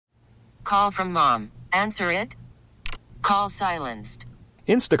Call from mom. Answer it. Call silenced.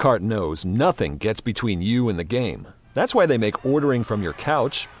 Instacart knows nothing gets between you and the game. That's why they make ordering from your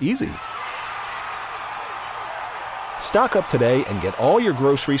couch easy. Stock up today and get all your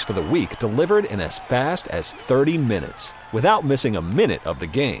groceries for the week delivered in as fast as 30 minutes without missing a minute of the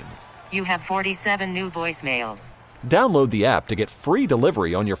game. You have 47 new voicemails. Download the app to get free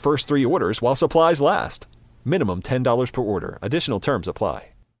delivery on your first 3 orders while supplies last. Minimum $10 per order. Additional terms apply.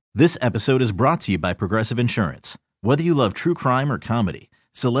 This episode is brought to you by Progressive Insurance. Whether you love true crime or comedy,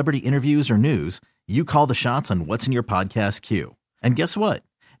 celebrity interviews or news, you call the shots on what's in your podcast queue. And guess what?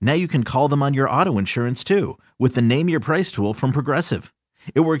 Now you can call them on your auto insurance too with the Name Your Price tool from Progressive.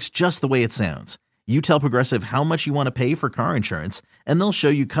 It works just the way it sounds. You tell Progressive how much you want to pay for car insurance, and they'll show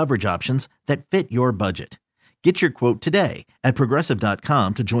you coverage options that fit your budget. Get your quote today at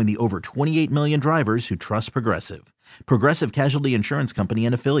Progressive.com to join the over 28 million drivers who trust Progressive. Progressive Casualty Insurance Company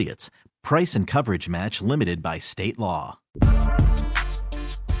and Affiliates. Price and coverage match limited by state law.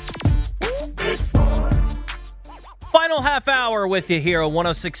 Final half hour with you here on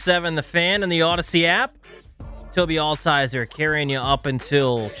 106.7 The Fan and the Odyssey app. Tobi Altizer carrying you up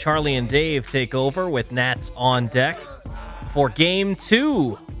until Charlie and Dave take over with Nats on deck for Game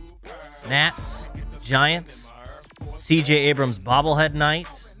 2. Nats, Giants, C.J. Abrams bobblehead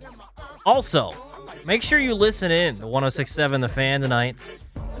night. Also, make sure you listen in to 106.7 The Fan tonight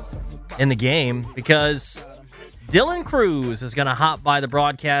in the game because Dylan Cruz is going to hop by the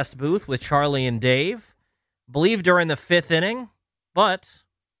broadcast booth with Charlie and Dave. I believe during the 5th inning, but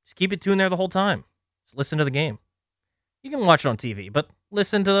just keep it tuned there the whole time. Just listen to the game. You can watch it on TV, but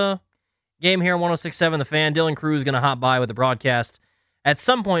listen to the game here on 106.7 The Fan. Dylan Cruz is going to hop by with the broadcast at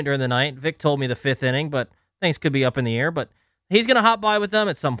some point during the night. Vic told me the 5th inning, but things could be up in the air, but he's going to hop by with them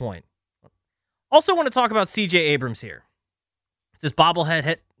at some point. Also want to talk about C.J. Abrams here. It's his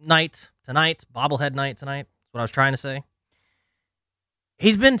bobblehead night tonight. Bobblehead night tonight. That's what I was trying to say.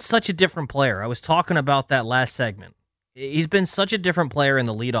 He's been such a different player. I was talking about that last segment. He's been such a different player in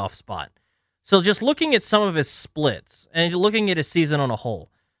the leadoff spot. So just looking at some of his splits and looking at his season on a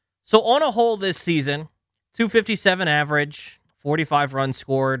whole. So on a whole this season, 257 average, 45 runs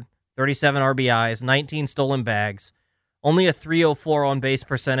scored, 37 RBIs, 19 stolen bags, only a 304 on base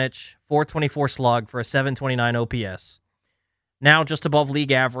percentage, 424 slug for a 729 OPS. Now just above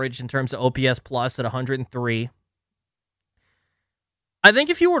league average in terms of OPS plus at 103. I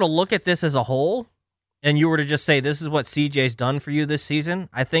think if you were to look at this as a whole, and you were to just say this is what CJ's done for you this season,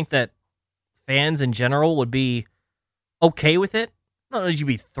 I think that fans in general would be okay with it. Not that you'd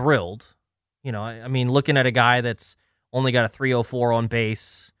be thrilled. You know, I mean, looking at a guy that's only got a 304 on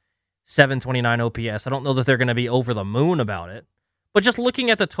base, 729 OPS, I don't know that they're going to be over the moon about it. But just looking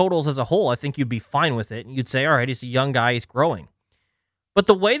at the totals as a whole, I think you'd be fine with it. You'd say, all right, he's a young guy, he's growing. But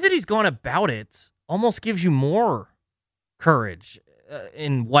the way that he's gone about it almost gives you more courage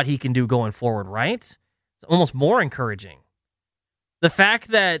in what he can do going forward, right? It's almost more encouraging. The fact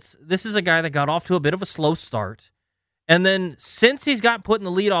that this is a guy that got off to a bit of a slow start, and then since he's got put in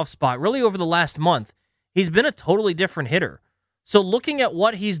the leadoff spot, really over the last month, he's been a totally different hitter. So looking at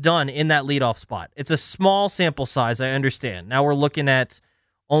what he's done in that leadoff spot, it's a small sample size, I understand. Now we're looking at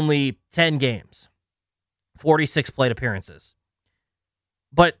only 10 games, 46 plate appearances.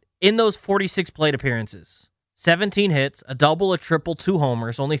 But in those 46 plate appearances, 17 hits, a double, a triple, 2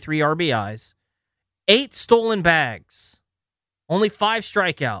 homers, only 3 RBIs, 8 stolen bags, only 5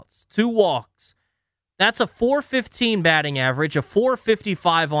 strikeouts, 2 walks. That's a 415 batting average, a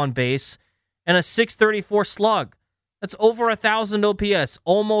 455 on base, and a 634 slug. That's over 1,000 OPS,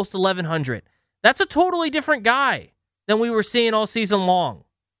 almost 1,100. That's a totally different guy than we were seeing all season long.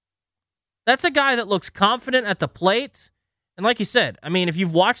 That's a guy that looks confident at the plate. And like you said, I mean, if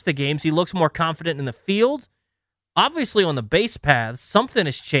you've watched the games, he looks more confident in the field. Obviously, on the base paths, something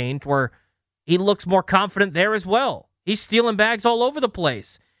has changed where he looks more confident there as well. He's stealing bags all over the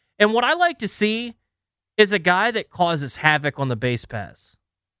place. And what I like to see is a guy that causes havoc on the base paths.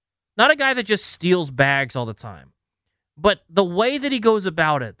 Not a guy that just steals bags all the time. But the way that he goes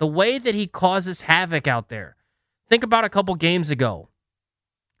about it, the way that he causes havoc out there. Think about a couple games ago.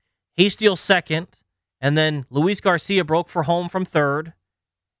 He steals second, and then Luis Garcia broke for home from third.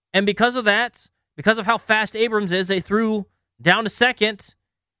 And because of that, because of how fast Abrams is, they threw down to second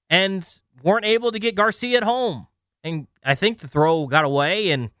and weren't able to get Garcia at home. And I think the throw got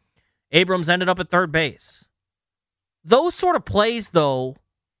away, and Abrams ended up at third base. Those sort of plays, though,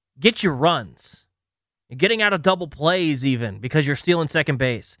 get you runs. You're getting out of double plays even because you're stealing second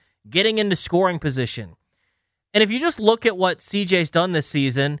base. Getting into scoring position. And if you just look at what CJ's done this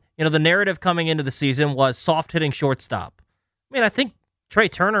season, you know, the narrative coming into the season was soft-hitting shortstop. I mean, I think Trey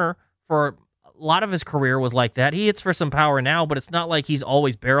Turner for a lot of his career was like that. He hits for some power now, but it's not like he's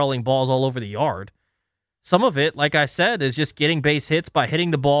always barreling balls all over the yard. Some of it, like I said, is just getting base hits by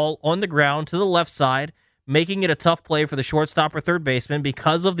hitting the ball on the ground to the left side, making it a tough play for the shortstop or third baseman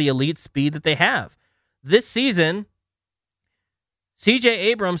because of the elite speed that they have. This season, C.J.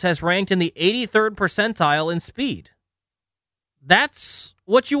 Abrams has ranked in the 83rd percentile in speed. That's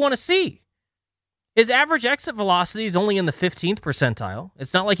what you want to see. His average exit velocity is only in the 15th percentile.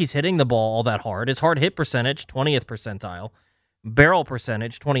 It's not like he's hitting the ball all that hard. His hard hit percentage, 20th percentile. Barrel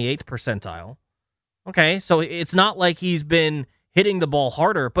percentage, 28th percentile. Okay, so it's not like he's been hitting the ball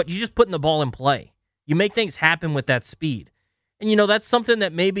harder, but you're just putting the ball in play. You make things happen with that speed. And, that's something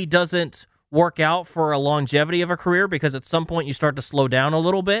that maybe doesn't work out for a longevity of a career because at some point you start to slow down a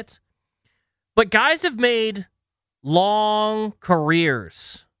little bit. But guys have made long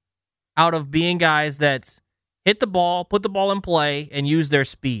careers out of being guys that hit the ball, put the ball in play, and use their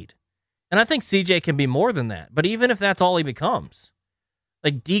speed. And I think CJ can be more than that. But even if that's all he becomes,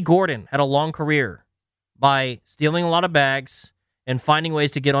 like D. Gordon had a long career by stealing a lot of bags and finding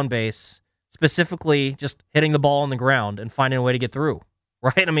ways to get on base, specifically just hitting the ball on the ground and finding a way to get through,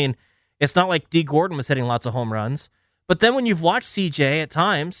 right? I mean, it's not like D. Gordon was hitting lots of home runs. But then when you've watched CJ at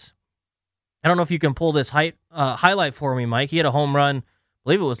times, I don't know if you can pull this highlight for me, Mike. He had a home run, I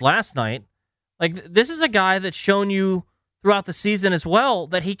believe it was last night. Like, this is a guy that's shown you throughout the season as well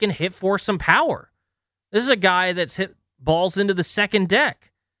that he can hit for some power. This is a guy that's hit balls into the second deck.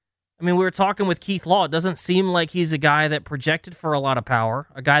 I mean, we were talking with Keith Law. It doesn't seem like he's a guy that projected for a lot of power,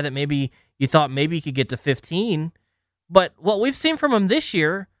 a guy that maybe you thought maybe he could get to 15. But what we've seen from him this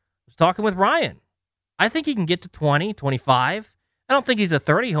year, I was talking with Ryan, I think he can get to 20, 25. I don't think he's a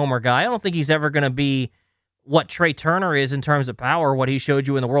 30-homer guy. I don't think he's ever going to be what Trey Turner is in terms of power, what he showed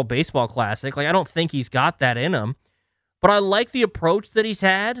you in the World Baseball Classic. Like, I don't think he's got that in him. But I like the approach that he's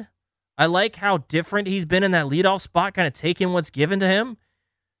had. I like how different he's been in that leadoff spot, kind of taking what's given to him.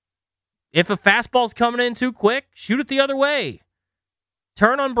 If a fastball's coming in too quick, shoot it the other way.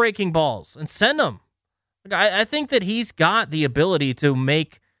 Turn on breaking balls and send them. I think that he's got the ability to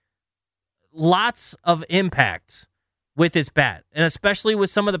make lots of impact with his bat, and especially with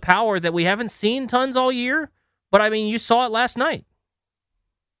some of the power that we haven't seen tons all year. But, I mean, you saw it last night.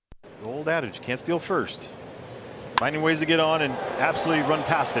 The old adage, can't steal first. Finding ways to get on and absolutely run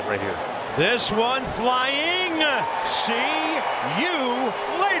past it right here. This one flying. See you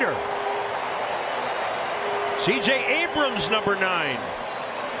later. C.J. Abrams, number 9.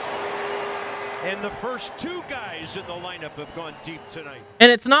 And the first two guys in the lineup have gone deep tonight.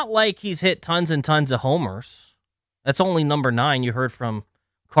 And it's not like he's hit tons and tons of homers. That's only number 9 you heard from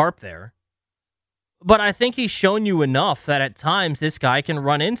Carp there. But I think he's shown you enough that at times this guy can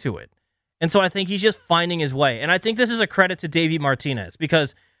run into it. And so I think he's just finding his way. And I think this is a credit to Davey Martinez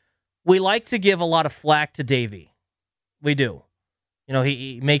because we like to give a lot of flack to Davey. We do.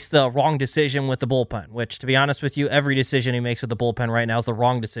 He makes the wrong decision with the bullpen, which, to be honest with you, every decision he makes with the bullpen right now is the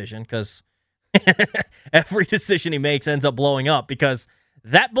wrong decision because every decision he makes ends up blowing up because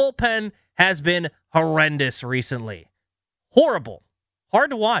that bullpen has been horrendous recently. Horrible.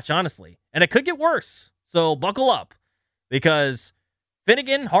 Hard to watch, honestly. And it could get worse. So buckle up because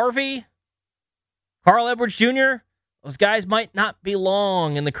Finnegan, Harvey, Carl Edwards Jr., those guys might not be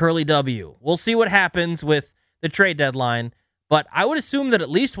long in the Curly W. We'll see what happens with the trade deadline. But I would assume that at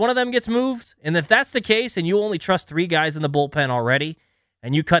least one of them gets moved. And if that's the case and you only trust 3 guys in the bullpen already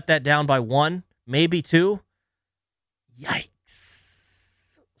and you cut that down by 1, maybe 2,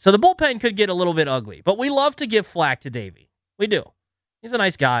 yikes. So the bullpen could get a little bit ugly. But we love to give flack to Davey. We do. He's a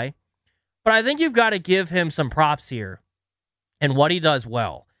nice guy. But I think you've got to give him some props here and what he does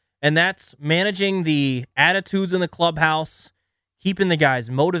well. And that's managing the attitudes in the clubhouse, keeping the guys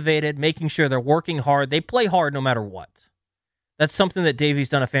motivated, making sure they're working hard. They play hard no matter what. That's something that Davey's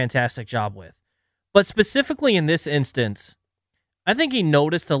done a fantastic job with. But specifically in this instance, I think he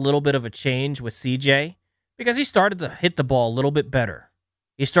noticed a little bit of a change with CJ because he started to hit the ball a little bit better.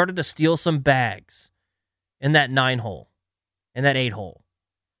 He started to steal some bags in that 9-hole, in that 8-hole.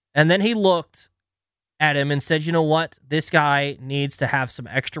 And then he looked at him and said, you know what? This guy needs to have some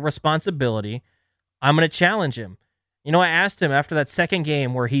extra responsibility. I'm going to challenge him. I asked him after that second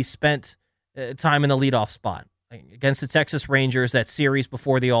game where he spent time in the leadoff spot against the Texas Rangers, that series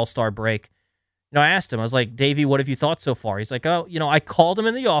before the All-Star break. I asked him, I was like, Davey, what have you thought so far? He's like, I called him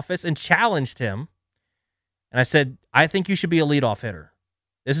in the office and challenged him. And I said, I think you should be a leadoff hitter.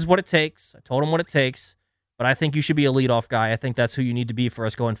 This is what it takes. I told him what it takes, but I think you should be a leadoff guy. I think that's who you need to be for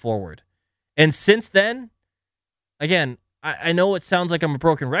us going forward. And since then, again, I know it sounds like I'm a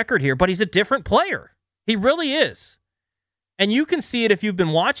broken record here, but he's a different player. He really is. And you can see it if you've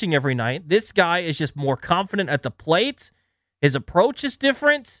been watching every night. This guy is just more confident at the plate. His approach is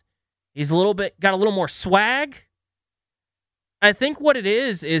different. He's got a little more swag. I think what it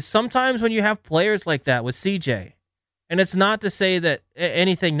is sometimes when you have players like that with CJ, and it's not to say that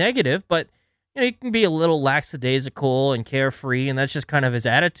anything negative, but he can be a little lackadaisical and carefree, and that's just kind of his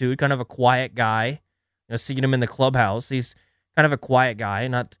attitude, kind of a quiet guy. Seeing him in the clubhouse, he's kind of a quiet guy,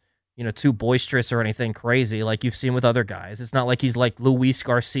 not too boisterous or anything crazy like you've seen with other guys. It's not like he's like Luis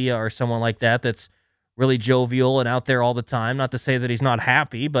Garcia or someone like that that's really jovial and out there all the time. Not to say that he's not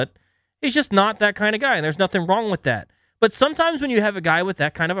happy, but he's just not that kind of guy, and there's nothing wrong with that. But sometimes when you have a guy with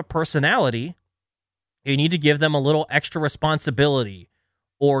that kind of a personality, you need to give them a little extra responsibility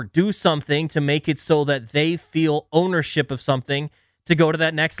or do something to make it so that they feel ownership of something to go to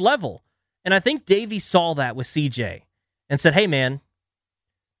that next level. And I think Davey saw that with CJ and said, hey, man,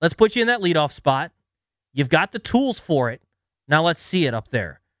 let's put you in that leadoff spot. You've got the tools for it. Now let's see it up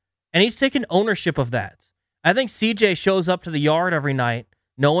there. And he's taken ownership of that. I think CJ shows up to the yard every night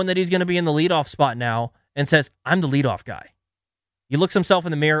knowing that he's going to be in the leadoff spot now and says, I'm the leadoff guy. He looks himself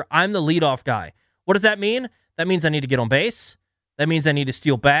in the mirror. I'm the leadoff guy. What does that mean? That means I need to get on base. That means I need to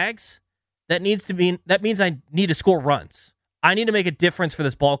steal bags. That means I need to score runs. I need to make a difference for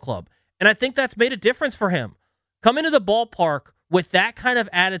this ball club. And I think that's made a difference for him. Come into the ballpark with that kind of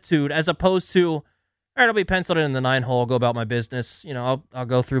attitude as opposed to, all right, I'll be penciled in the 9-hole, I'll go about my business. I'll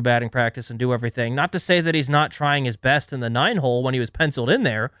go through batting practice and do everything. Not to say that he's not trying his best in the 9-hole when he was penciled in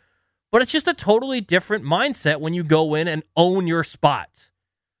there, but it's just a totally different mindset when you go in and own your spot.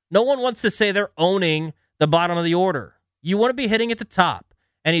 No one wants to say they're owning the bottom of the order. You want to be hitting at the top,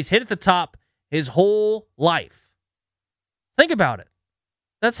 and he's hit at the top his whole life. Think about it.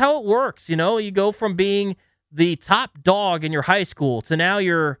 That's how it works. You go from being the top dog in your high school to now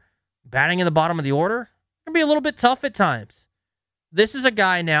you're batting in the bottom of the order. It can be a little bit tough at times. This is a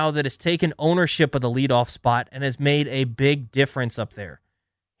guy now that has taken ownership of the leadoff spot and has made a big difference up there.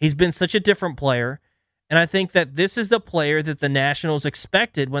 He's been such a different player, and I think that this is the player that the Nationals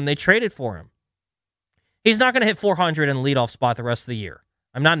expected when they traded for him. He's not going to hit 400 in the leadoff spot the rest of the year.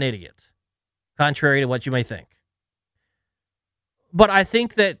 I'm not an idiot, contrary to what you may think. But I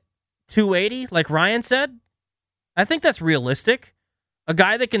think that 280, like Ryan said, I think that's realistic. A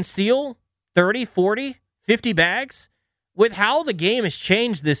guy that can steal 30, 40, 50 bags, with how the game has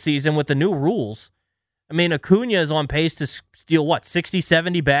changed this season with the new rules. I mean, Acuna is on pace to steal, 60,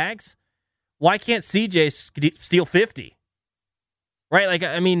 70 bags? Why can't CJ steal 50?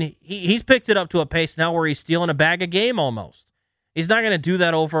 Right? He's picked it up to a pace now where he's stealing a bag a game almost. He's not going to do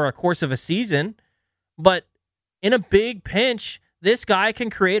that over a course of a season, but in a big pinch, this guy can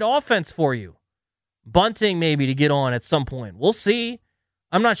create offense for you. Bunting maybe to get on at some point. We'll see.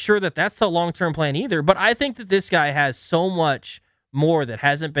 I'm not sure that that's the long-term plan either, but I think that this guy has so much more that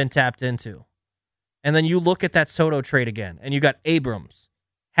hasn't been tapped into. And then you look at that Soto trade again, and you got Abrams,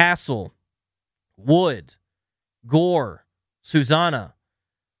 Hassel, Wood, Gore, Susana.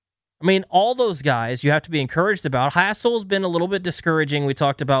 All those guys you have to be encouraged about. Hassel's been a little bit discouraging, we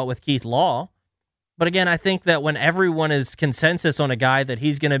talked about with Keith Law. But again, I think that when everyone is consensus on a guy that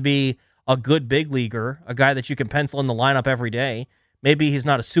he's going to be a good big leaguer, a guy that you can pencil in the lineup every day, maybe he's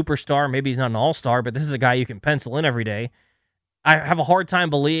not a superstar, maybe he's not an all-star, but this is a guy you can pencil in every day. I have a hard time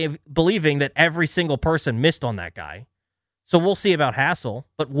believing that every single person missed on that guy. So we'll see about Hassel.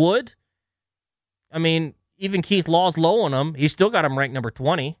 But Wood, even Keith Law's low on him. He's still got him ranked number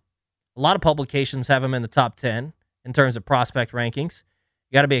 20. A lot of publications have him in the top 10 in terms of prospect rankings.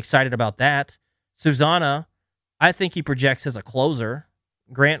 You got to be excited about that. Susana, I think he projects as a closer.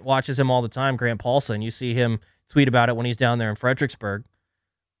 Grant watches him all the time, Grant Paulson. You see him tweet about it when he's down there in Fredericksburg.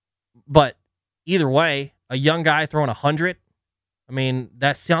 But either way, a young guy throwing 100,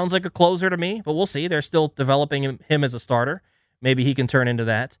 that sounds like a closer to me, but we'll see. They're still developing him as a starter. Maybe he can turn into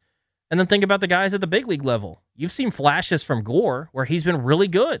that. And then think about the guys at the big league level. You've seen flashes from Gore where he's been really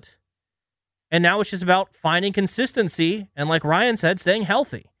good. And now it's just about finding consistency and, like Ryan said, staying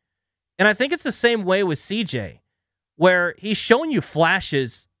healthy. And I think it's the same way with CJ, where he's showing you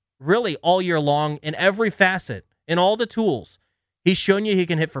flashes really all year long in every facet, in all the tools. He's shown you he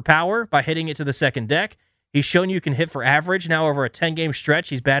can hit for power by hitting it to the second deck. He's shown you can hit for average. Now over a 10-game stretch,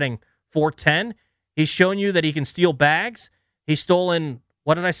 he's batting .410. He's shown you that he can steal bags. He's stolen,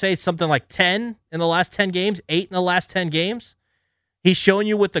 something like 10 in the last 10 games, 8 in the last 10 games. He's shown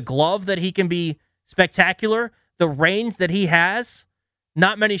you with the glove that he can be spectacular. The range that he has,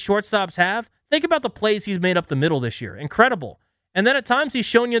 not many shortstops have. Think about the plays he's made up the middle this year. Incredible. And then at times he's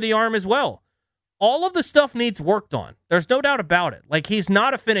shown you the arm as well. All of the stuff needs worked on. There's no doubt about it. He's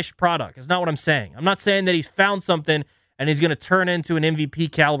not a finished product. Is not what I'm saying. I'm not saying that he's found something and he's going to turn into an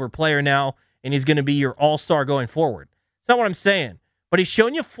MVP caliber player now, and he's going to be your all-star going forward. That's not what I'm saying. But he's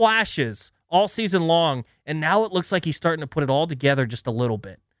shown you flashes all season long, and now it looks like he's starting to put it all together just a little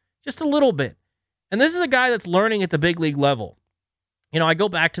bit. Just a little bit. And this is a guy that's learning at the big league level. You know, I go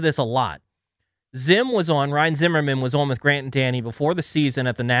back to this a lot. Ryan Zimmerman was on with Grant and Danny before the season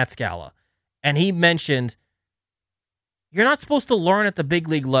at the Nats Gala, and he mentioned, you're not supposed to learn at the big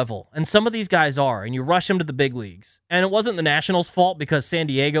league level, and some of these guys are, and you rush them to the big leagues. And it wasn't the Nationals' fault because San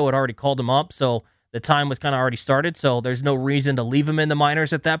Diego had already called him up, so the time was kind of already started, so there's no reason to leave him in the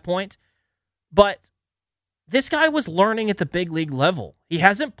minors at that point. But this guy was learning at the big league level. He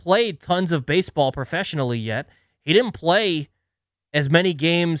hasn't played tons of baseball professionally yet. He didn't play as many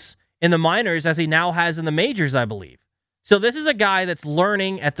games in the minors as he now has in the majors, I believe. So this is a guy that's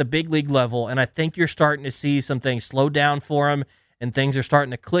learning at the big league level, and I think you're starting to see some things slow down for him, and things are starting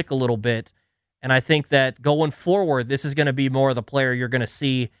to click a little bit. And I think that going forward, this is going to be more of the player you're going to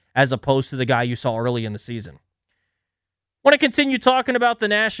see as opposed to the guy you saw early in the season. Want to continue talking about the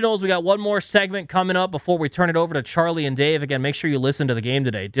Nationals. We got one more segment coming up before we turn it over to Charlie and Dave. Again, make sure you listen to the game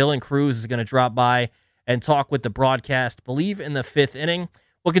today. Dylan Cruz is going to drop by and talk with the broadcast, believe in the 5th inning.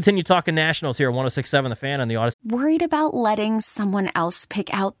 We'll continue talking Nationals here at 106.7 The Fan on the Odyssey. Worried about letting someone else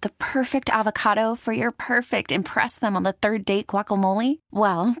pick out the perfect avocado for your perfect impress them on the third date guacamole?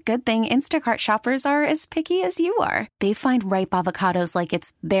 Well, good thing Instacart shoppers are as picky as you are. They find ripe avocados like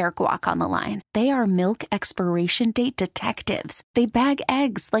it's their guac on the line. They are milk expiration date detectives. They bag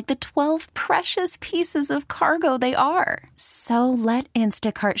eggs like the 12 precious pieces of cargo they are. So let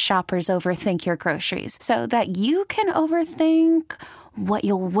Instacart shoppers overthink your groceries so that you can overthink what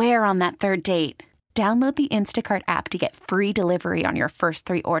you'll wear on that third date. Download the Instacart app to get free delivery on your first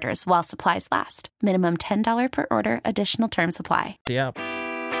 3 orders while supplies last. Minimum $10 per order. Additional terms apply. Yeah.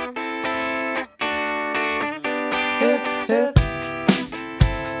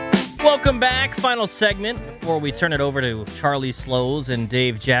 Welcome back. Final segment before we turn it over to Charlie Slows and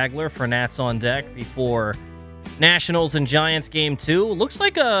Dave Jagler for Nats on Deck before Nationals and Giants Game 2. Looks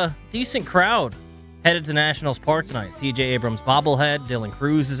like a decent crowd headed to Nationals Park tonight. C.J. Abrams bobblehead. Dylan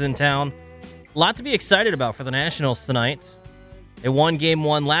Cruz is in town. A lot to be excited about for the Nationals tonight. They won Game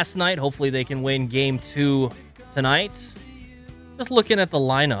 1 last night. Hopefully they can win Game 2 tonight. Just looking at the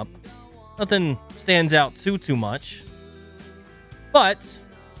lineup, nothing stands out too much. But,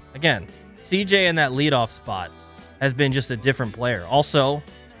 again, C.J. in that leadoff spot has been just a different player. Also,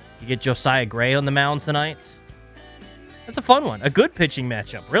 you get Josiah Gray on the mound tonight. That's a fun one. A good pitching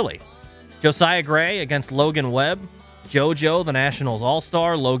matchup, really. Josiah Gray against Logan Webb. JoJo, the Nationals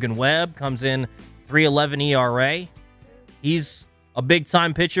All-Star. Logan Webb comes in 3.11 ERA. He's a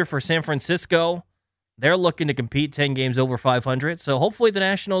big-time pitcher for San Francisco. They're looking to compete 10 games over 500. So hopefully the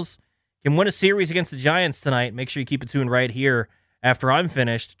Nationals can win a series against the Giants tonight. Make sure you keep it tuned right here after I'm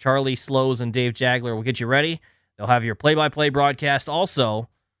finished. Charlie Slows and Dave Jagler will get you ready. They'll have your play-by-play broadcast. Also,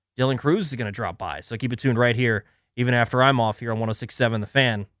 Dylan Cruz is going to drop by. So keep it tuned right here, even after I'm off here on 106.7 The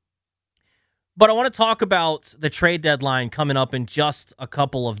Fan. But I want to talk about the trade deadline coming up in just a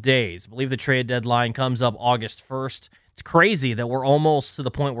couple of days. I believe the trade deadline comes up August 1st. It's crazy that we're almost to the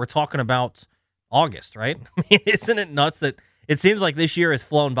point we're talking about August, right? I mean, isn't it nuts that it seems like this year has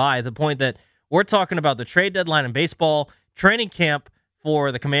flown by to the point that we're talking about the trade deadline in baseball. Training camp for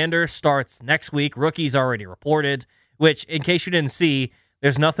the Commanders starts next week. Rookies already reported, which, in case you didn't see,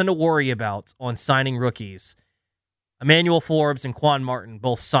 there's nothing to worry about on signing rookies. Emmanuel Forbes and Quan Martin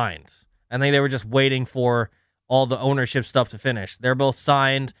both signed. I think they were just waiting for all the ownership stuff to finish. They're both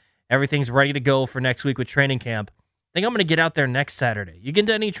signed. Everything's ready to go for next week with training camp. I think I'm going to get out there next Saturday. You get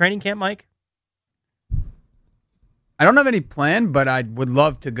to any training camp, Mike? I don't have any plan, but I would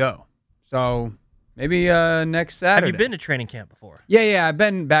love to go. So maybe next Saturday. Have you been to training camp before? Yeah. I've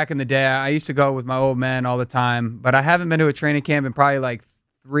been back in the day. I used to go with my old man all the time, but I haven't been to a training camp in probably like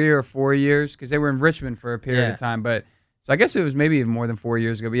 3 or 4 years because they were in Richmond for a period of time. But so I guess it was maybe even more than 4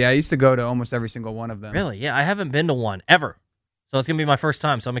 years ago. But yeah, I used to go to almost every single one of them. Really? Yeah, I haven't been to one ever. So it's going to be my first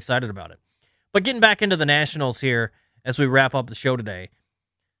time, so I'm excited about it. But getting back into the Nationals here as we wrap up the show today.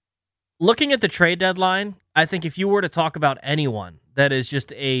 Looking at the trade deadline, I think if you were to talk about anyone that is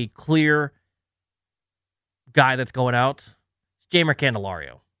just a clear guy that's going out, it's Jeimer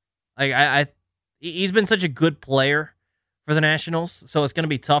Candelario. He's been such a good player for the Nationals, so it's going to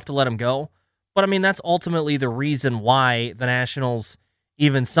be tough to let him go. But, I mean, that's ultimately the reason why the Nationals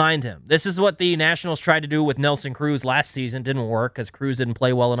even signed him. This is what the Nationals tried to do with Nelson Cruz last season. Didn't work because Cruz didn't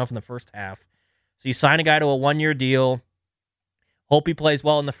play well enough in the first half. So you sign a guy to a one-year deal, hope he plays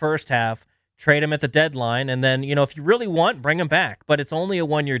well in the first half, trade him at the deadline, and then, if you really want, bring him back. But it's only a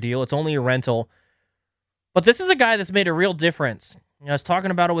one-year deal. It's only a rental. But this is a guy that's made a real difference. I was talking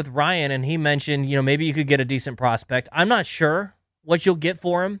about it with Ryan, and he mentioned, maybe you could get a decent prospect. I'm not sure what you'll get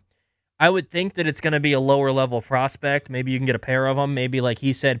for him. I would think that it's going to be a lower level prospect. Maybe you can get a pair of them. Maybe, like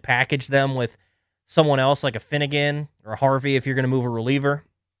he said, package them with someone else like a Finnegan or Harvey if you're going to move a reliever.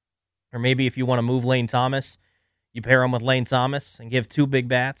 Or maybe if you want to move Lane Thomas, you pair him with Lane Thomas and give 2 big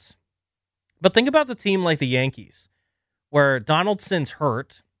bats. But think about the team like the Yankees, where Donaldson's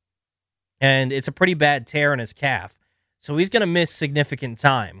hurt, and it's a pretty bad tear in his calf. So he's going to miss significant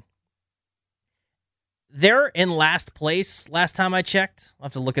time. They're in last place last time I checked. I'll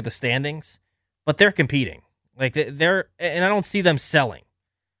have to look at the standings. But they're competing. And I don't see them selling.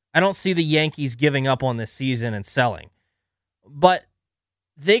 I don't see the Yankees giving up on this season and selling. But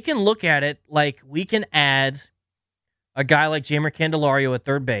they can look at it like we can add a guy like Jeimer Candelario at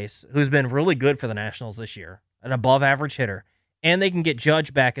third base, who's been really good for the Nationals this year, an above-average hitter, and they can get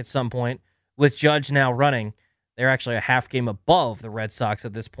Judge back at some point, with Judge now running. They're actually a half game above the Red Sox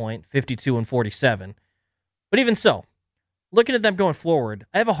at this point, 52-47. But even so, looking at them going forward,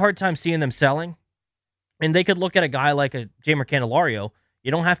 I have a hard time seeing them selling, and they could look at a guy like a Jeimer Candelario.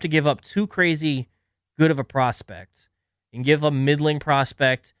 You don't have to give up too crazy good of a prospect. You can give a middling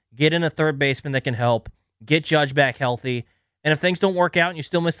prospect, get in a third baseman that can help, get Judge back healthy, and if things don't work out and you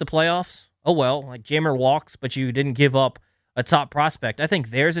still miss the playoffs, oh well, like Jeimer walks, but you didn't give up a top prospect. I think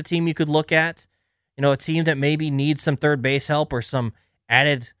there's a team you could look at, a team that maybe needs some third base help or some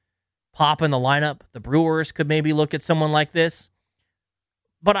added pop in the lineup. The Brewers could maybe look at someone like this.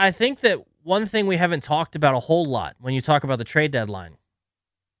 But I think that one thing we haven't talked about a whole lot when you talk about the trade deadline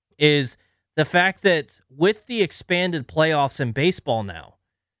is the fact that with the expanded playoffs in baseball now,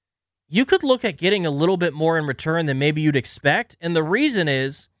 you could look at getting a little bit more in return than maybe you'd expect. And the reason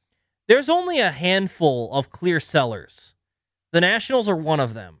is there's only a handful of clear sellers. The Nationals are one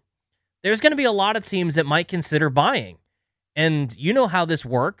of them. There's going to be a lot of teams that might consider buying. And you know how this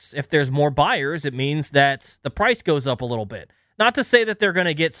works. If there's more buyers, it means that the price goes up a little bit. Not to say that they're going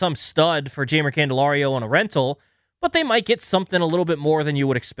to get some stud for Jeimer Candelario on a rental, but they might get something a little bit more than you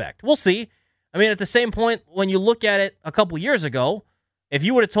would expect. We'll see. I mean, at the same point, when you look at it a couple years ago, if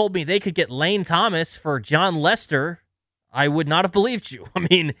you would have told me they could get Lane Thomas for John Lester, I would not have believed you. I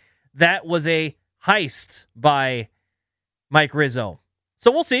mean, that was a heist by Mike Rizzo.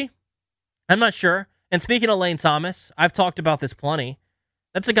 So we'll see. I'm not sure. And speaking of Lane Thomas, I've talked about this plenty.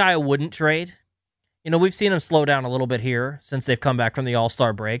 That's a guy I wouldn't trade. We've seen him slow down a little bit here since they've come back from the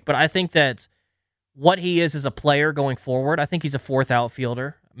All-Star break, but I think that what he is as a player going forward, I think he's a 4th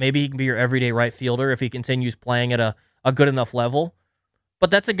outfielder. Maybe he can be your everyday right fielder if he continues playing at a good enough level.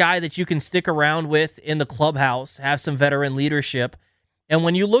 But that's a guy that you can stick around with in the clubhouse, have some veteran leadership. And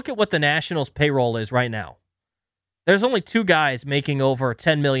when you look at what the Nationals' payroll is right now, there's only 2 guys making over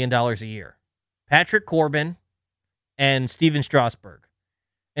 $10 million a year. Patrick Corbin and Steven Strasburg.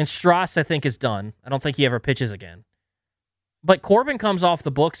 And Strauss, I think, is done. I don't think he ever pitches again. But Corbin comes off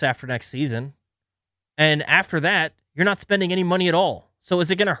the books after next season. And after that, you're not spending any money at all. So is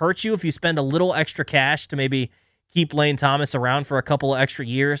it going to hurt you if you spend a little extra cash to maybe keep Lane Thomas around for a couple of extra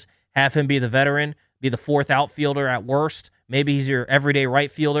years, have him be the veteran, be the 4th outfielder at worst? Maybe he's your everyday right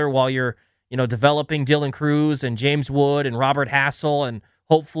fielder while you're, developing Dylan Cruz and James Wood and Robert Hassel and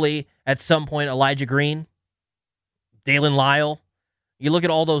hopefully at some point Elijah Green, Dalen Lyle. You look at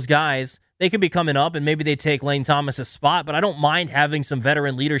all those guys, they could be coming up and maybe they take Lane Thomas's spot, but I don't mind having some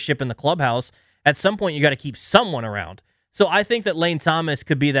veteran leadership in the clubhouse. At some point, you got to keep someone around. So I think that Lane Thomas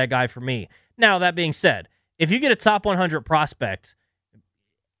could be that guy for me. Now, that being said, if you get a top 100 prospect,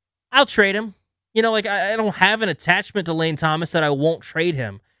 I'll trade him. I don't have an attachment to Lane Thomas that I won't trade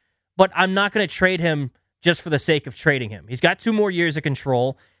him, but I'm not going to trade him just for the sake of trading him. He's got 2 more years of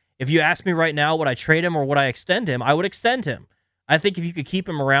control. If you ask me right now, would I trade him or would I extend him? I would extend him. I think if you could keep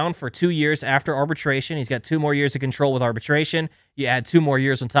him around for 2 years after arbitration, he's got 2 more years of control with arbitration. You add 2 more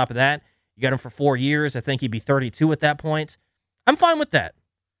years on top of that. You got him for 4 years. I think he'd be 32 at that point. I'm fine with that.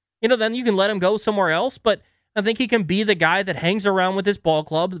 Then you can let him go somewhere else, but I think he can be the guy that hangs around with this ball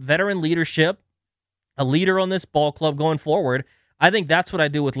club, veteran leadership, a leader on this ball club going forward. I think that's what I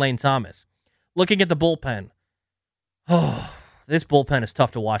do with Lane Thomas. Looking at the bullpen, this bullpen is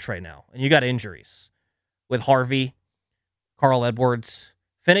tough to watch right now. And you got injuries with Harvey, Carl Edwards.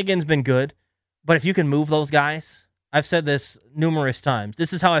 Finnegan's been good, but if you can move those guys, I've said this numerous times.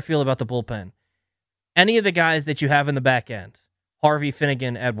 This is how I feel about the bullpen. Any of the guys that you have in the back end, Harvey,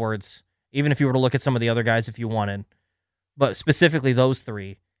 Finnegan, Edwards, even if you were to look at some of the other guys if you wanted, but specifically those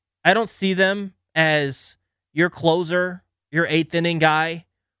 3, I don't see them as your closer, your 8th inning guy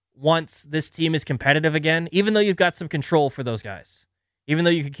once this team is competitive again, even though you've got some control for those guys. even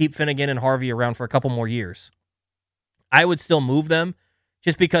though you could keep Finnegan and Harvey around for a couple more years. I would still move them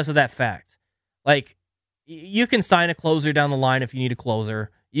just because of that fact. Like, you can sign a closer down the line if you need a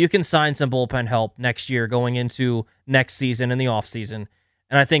closer. You can sign some bullpen help next year going into next season in the offseason.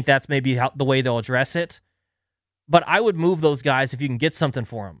 And I think that's maybe the way they'll address it. But I would move those guys if you can get something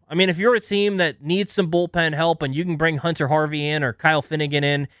for them. I mean, if you're a team that needs some bullpen help and you can bring Hunter Harvey in or Kyle Finnegan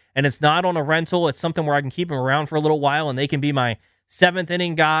in, and it's not on a rental, it's something where I can keep them around for a little while and they can be my 7th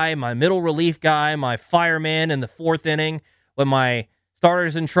inning guy, my middle relief guy, my fireman in the 4th inning, when my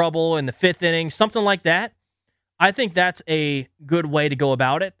starter's in trouble in the 5th inning, something like that. I think that's a good way to go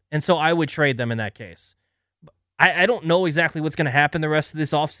about it, and so I would trade them in that case. I don't know exactly what's going to happen the rest of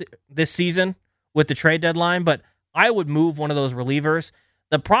this season with the trade deadline, but I would move one of those relievers.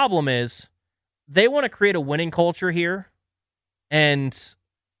 The problem is they want to create a winning culture here, and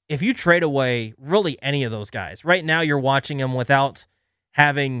if you trade away really any of those guys, right now you're watching them without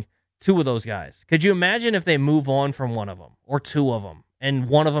having 2 of those guys. Could you imagine if they move on from one of them or 2 of them, and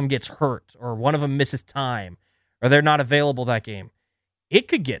one of them gets hurt or one of them misses time or they're not available that game? It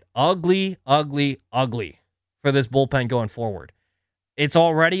could get ugly, ugly, ugly for this bullpen going forward. It's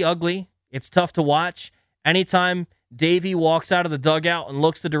already ugly. It's tough to watch. Anytime Davey walks out of the dugout and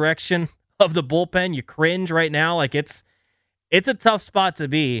looks the direction of the bullpen, you cringe right now. Like, it's a tough spot to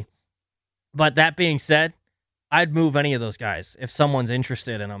be. But that being said, I'd move any of those guys if someone's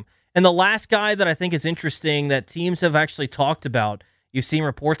interested in them. And the last guy that I think is interesting that teams have actually talked about, you've seen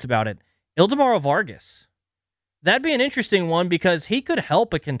reports about it, Ildemaro Vargas. That'd be an interesting one because he could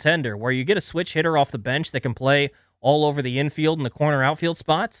help a contender where you get a switch hitter off the bench that can play all over the infield and the corner outfield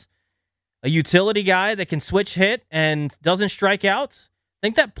spots. A utility guy that can switch hit and doesn't strike out. I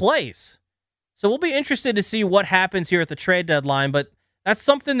think that plays. So we'll be interested to see what happens here at the trade deadline, but that's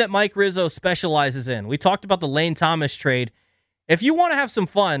something that Mike Rizzo specializes in. We talked about the Lane Thomas trade. If you want to have some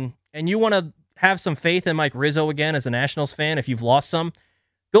fun and you want to have some faith in Mike Rizzo again as a Nationals fan, if you've lost some,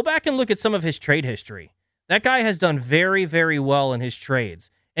 go back and look at some of his trade history. That guy has done very, very well in his trades.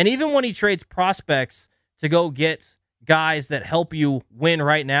 And even when he trades prospects to go get guys that help you win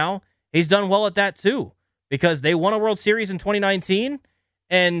right now, he's done well at that too, because they won a World Series in 2019.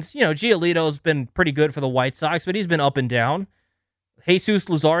 And, Giolito's been pretty good for the White Sox, but he's been up and down. Jesus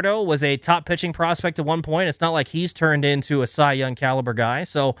Luzardo was a top pitching prospect at one point. It's not like he's turned into a Cy Young caliber guy.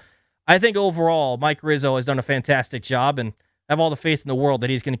 So I think overall, Mike Rizzo has done a fantastic job, and I have all the faith in the world that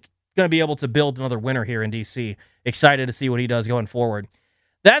he's going to be able to build another winner here in D.C. Excited to see what he does going forward.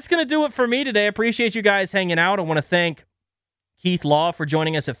 That's going to do it for me today. I appreciate you guys hanging out. I want to thank Keith Law for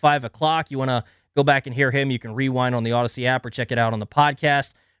joining us at 5 o'clock. You want to go back and hear him, you can rewind on the Odyssey app or check it out on the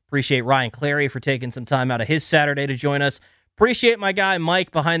podcast. Appreciate Ryan Clary for taking some time out of his Saturday to join us. Appreciate my guy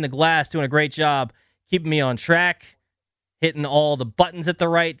Mike behind the glass doing a great job keeping me on track, hitting all the buttons at the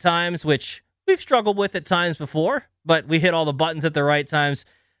right times, which we've struggled with at times before, but we hit all the buttons at the right times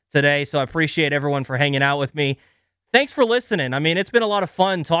today, so I appreciate everyone for hanging out with me. Thanks for listening. I mean, it's been a lot of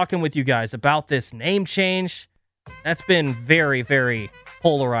fun talking with you guys about this name change. That's been very, very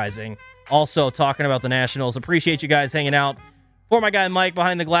polarizing. Also, talking about the Nationals. Appreciate you guys hanging out. For my guy Mike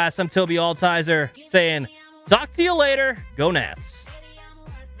behind the glass, I'm Tobi Altizer saying, talk to you later. Go Nats.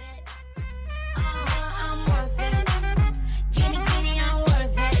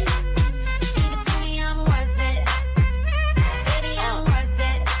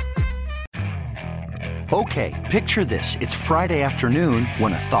 Okay, picture this. It's Friday afternoon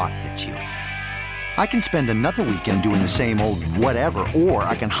when a thought hits you. I can spend another weekend doing the same old whatever, or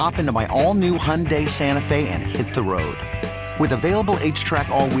I can hop into my all-new Hyundai Santa Fe and hit the road. With available H-Track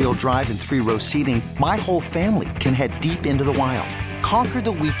all-wheel drive and 3-row seating, my whole family can head deep into the wild. Conquer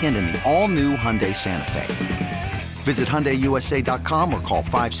the weekend in the all-new Hyundai Santa Fe. Visit HyundaiUSA.com or call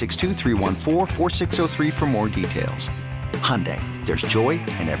 562-314-4603 for more details. Hyundai, there's joy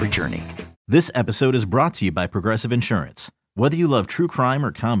in every journey. This episode is brought to you by Progressive Insurance. Whether you love true crime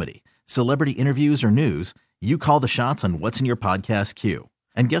or comedy, celebrity interviews or news, you call the shots on what's in your podcast queue.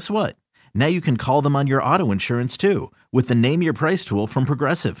 And guess what? Now you can call them on your auto insurance too with the Name Your Price tool from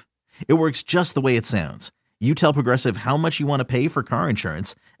Progressive. It works just the way it sounds. You tell Progressive how much you want to pay for car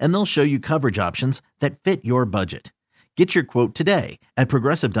insurance, and they'll show you coverage options that fit your budget. Get your quote today at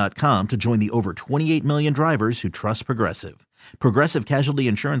Progressive.com to join the over 28 million drivers who trust Progressive. Progressive Casualty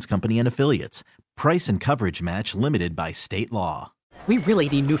Insurance Company and Affiliates. Price and coverage match limited by state law. We really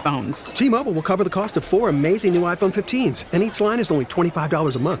need new phones. T-Mobile will cover the cost of 4 amazing new iPhone 15s, and each line is only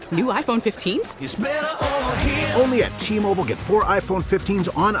 $25 a month. New iPhone 15s? It's better over here. Only at T-Mobile, get 4 iPhone 15s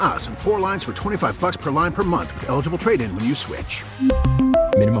on us and 4 lines for $25 per line per month with eligible trade-in when you switch.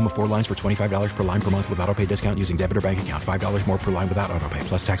 Minimum of 4 lines for $25 per line per month with autopay discount using debit or bank account. $5 more per line without autopay,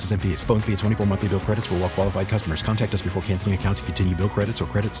 plus taxes and fees. Phone fee at 24 monthly bill credits for well-qualified customers. Contact us before canceling account to continue bill credits or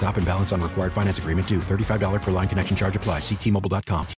credit stop and balance on required finance agreement due. $35 per line connection charge applies. See T-Mobile.com.